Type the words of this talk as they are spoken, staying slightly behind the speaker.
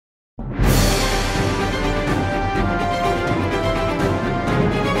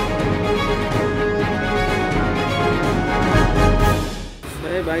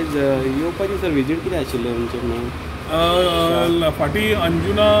साहेब आज येवपाची sir visit कितें आशिल्लें आमचें फाटी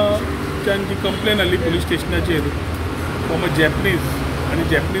अंजुनाच्यान जी कंप्लेन आली पुलीस स्टेशनाचेर फ्रॉम अ जॅपनीज आनी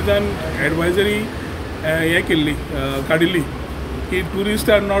जॅपनीजान एडवायजरी हे केल्ली काडिल्ली की tourist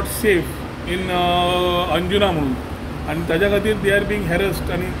R not safe in Anjuna म्हणून आनी ताज्या खातीर दे आर बींग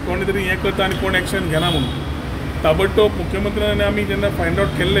हॅरस्ड आनी कोणी तरी हें करता आनी कोण एक्शन घेना म्हणून ताबडतोब मुख्यमंत्र्यान आमी जेन्ना फायंड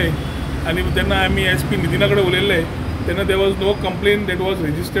आवट केल्ले आनी जेन्ना आमी SP नितीना कडेन उलयल्ले तेन्ना there was no complain that was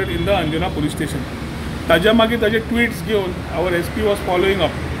registered in the Anjuna police station. ताज्या मागीर ताजे ट्विट्स घेवन आवर SP was following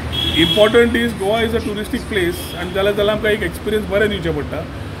up. Important is Goa is a टुरिस्टीक place आनी जाल्यार आमकां एक एक्सपिरियन्स बरें दिवचें पडटा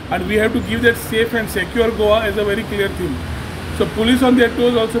and we have to give that safe and secure Goa as a very clear thing. So police on their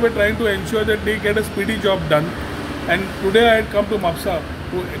toes also were trying to ensure that they get a speedy job done. And today I had come to Mapsa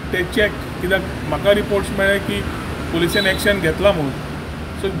to check कित्याक म्हाका reports मेळ्ळे की पुलिसेन action घेतला म्हणून.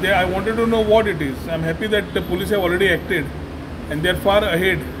 So I wanted to know what it is. I'm happy that the police have already acted and they are far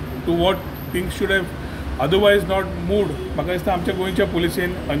ahead to what things should have otherwise not moved. म्हाका दिसता आमच्या गोंयच्या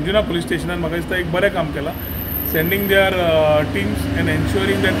पुलिसेन Anjuna police स्टेशनान म्हाका दिसता एक बरें काम केलां. Sending their teams and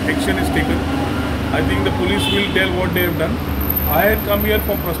ensuring that action is taken. I think the police will tell what they have done. I had come here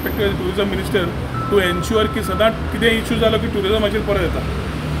from perspective as tourism minister to ensure की सदांच कितें issue जालो की टुरिजमाचेर परत येता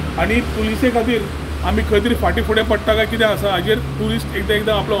आनी पुलिसे खातीर आमी खंय तरी फाटी फुडें पडटा काय कितें आसा हाजेर टुरिस्ट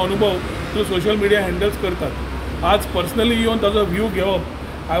एकदां आपलो अनुभव थ्रू सोशल मिडिया हँडल्स करतात. आज पर्सनली येवन ताजो व्यू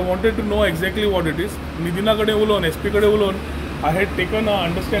घेवप I wanted to know exactly what it is. नितीना कडेन उलोवन SP कडेन उलोवन I had taken a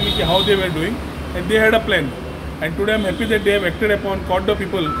understanding की हाव दे वर doing and they had a plan. And today I'm happy that they have acted upon, caught the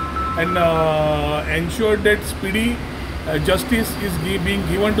people and ensured that speedy justice is being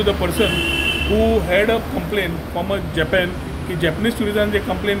given to the person who had a complaint from a Japan की Japanese tourism जे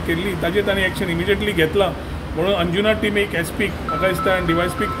complaint केल्ली ताजेर ताणें action immediately घेतला म्हणून Anjuna team एक SP म्हाका दिसता आनी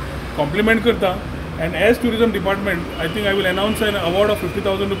DYSP compliment करता. And as tourism department I think I will announce an award of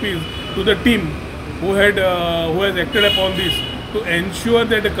 50,000 rupees to the team who has acted upon this to ensure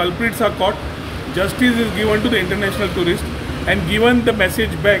that the culprits are caught. Justice is given to the international tourist and given the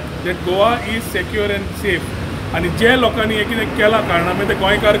message back that Goa is secure and safe. आणि जे लोकांनी हे कितें केलां कारणामे ते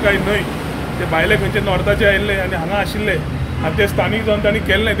गोंयकार काय न्हय ते भायले खंयचे नॉर्थाचे आयिल्ले आनी हांगा आशिल्ले आनी ते स्थानीक जावन तांणी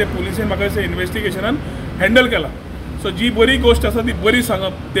केल्लें ते पुलिसेन म्हाका दिसता इन्वेस्टिगेशनान हँडल केलां. सो जी बरी गोश्ट आसा ती बरी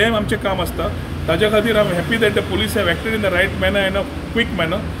सांगप तें आमचें काम आसता. ताज्या खातीर I am happy that the police have acted in the right manner in a quick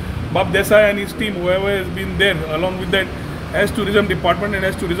manner. बाब देसाय end his team whoever has been there along with that as tourism department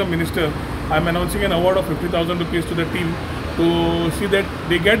and as tourism minister I am announcing an award of 50,000 rupees to the team to see that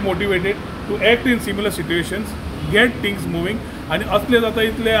they get motivated to act in similar situations, get things moving आणि असले जाता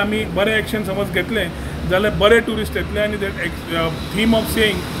इतले आमी बरे action समज घेतले जाल्यार बरे टुरिस्ट येतले आणि that theme of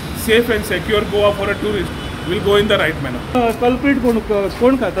saying safe and secure Goa for a tourist will go in the right manner. कल्प्रीट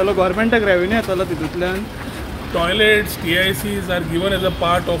कोण खातालो गव्हर्मेंटाक रेव्हेन्यू येतालो तितूंतल्यान. Toilets, TICs are given as a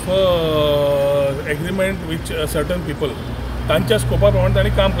part of a agreement with certain people. तांच्या स्कोपा प्रमाणे तांणी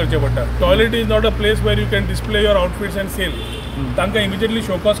काम करचें पडटा. Toilet is not a place where you can display your outfits and sale. तांकां इमिजिएटली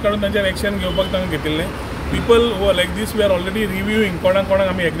शोकॉस काडून तांचेर एक्शन घेवपाक तांकां घेतिल्लें. People who are like this we R already रिव्ह्यूइंग कोणाक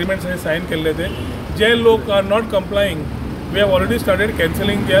आमी एग्रीमेंट्स सायन केल्ले ते जे लोक R not कंप्लायींग we have already started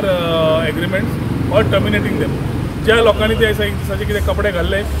cancelling there agreements or terminating them. ज्या लोकांनी ते एक दिसाचे कितें कपडे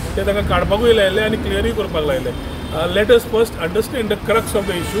घाल्ले ते तांकां काडपाकूय लायले आनी क्लियरूय करपाक लायले. Let us first understand the crux of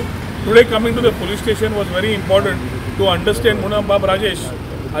the issue. Today coming to the police station was very important to understand म्हणून बाब राजेश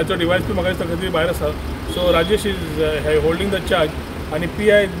आयचो DYSP म्हाका दिसता खंय भायर आसा. So Rajesh is holding the charge आनी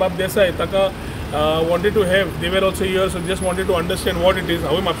PI बाब देसाय ताका wanted to have they were also here. So just wanted to understand what it is.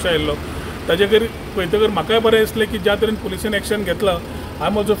 हांवूय म्हापशा येयल्लो ताजे खातीर पळयतकर म्हाकाय बरें दिसलें की ज्या तरेन पुलिसेन एक्शन घेतलां I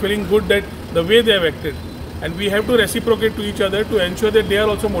am also feeling good that the way they have acted and we have to reciprocate to each other to ensure that they are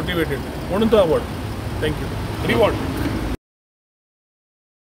also motivated. म्हणून तो award. Thank you. Reward.